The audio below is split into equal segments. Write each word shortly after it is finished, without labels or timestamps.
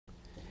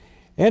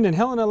And in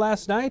Helena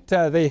last night,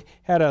 they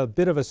had a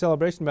bit of a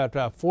celebration.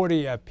 About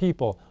 40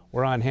 people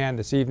were on hand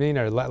this evening,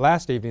 or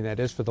last evening that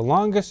is, for the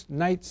longest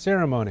night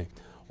ceremony.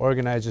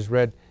 Organizers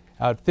read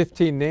out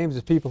 15 names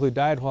of people who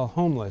died while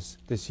homeless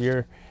this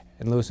year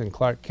in Lewis and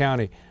Clark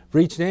County. For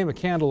each name, a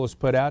candle was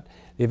put out.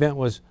 The event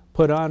was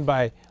put on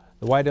by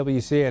the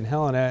YWCA in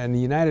Helena and the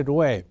United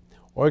Way.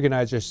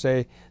 Organizers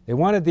say they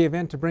wanted the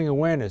event to bring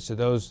awareness to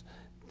those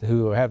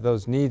who have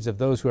those needs of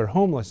those who are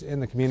homeless in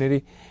the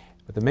community.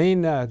 But the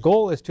main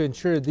goal is to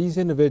ensure these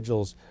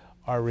individuals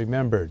are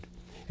remembered.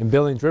 In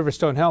Billings,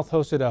 Riverstone Health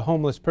hosted a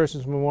Homeless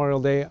Persons Memorial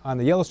Day on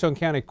the Yellowstone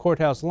County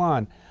Courthouse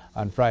lawn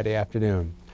on Friday afternoon.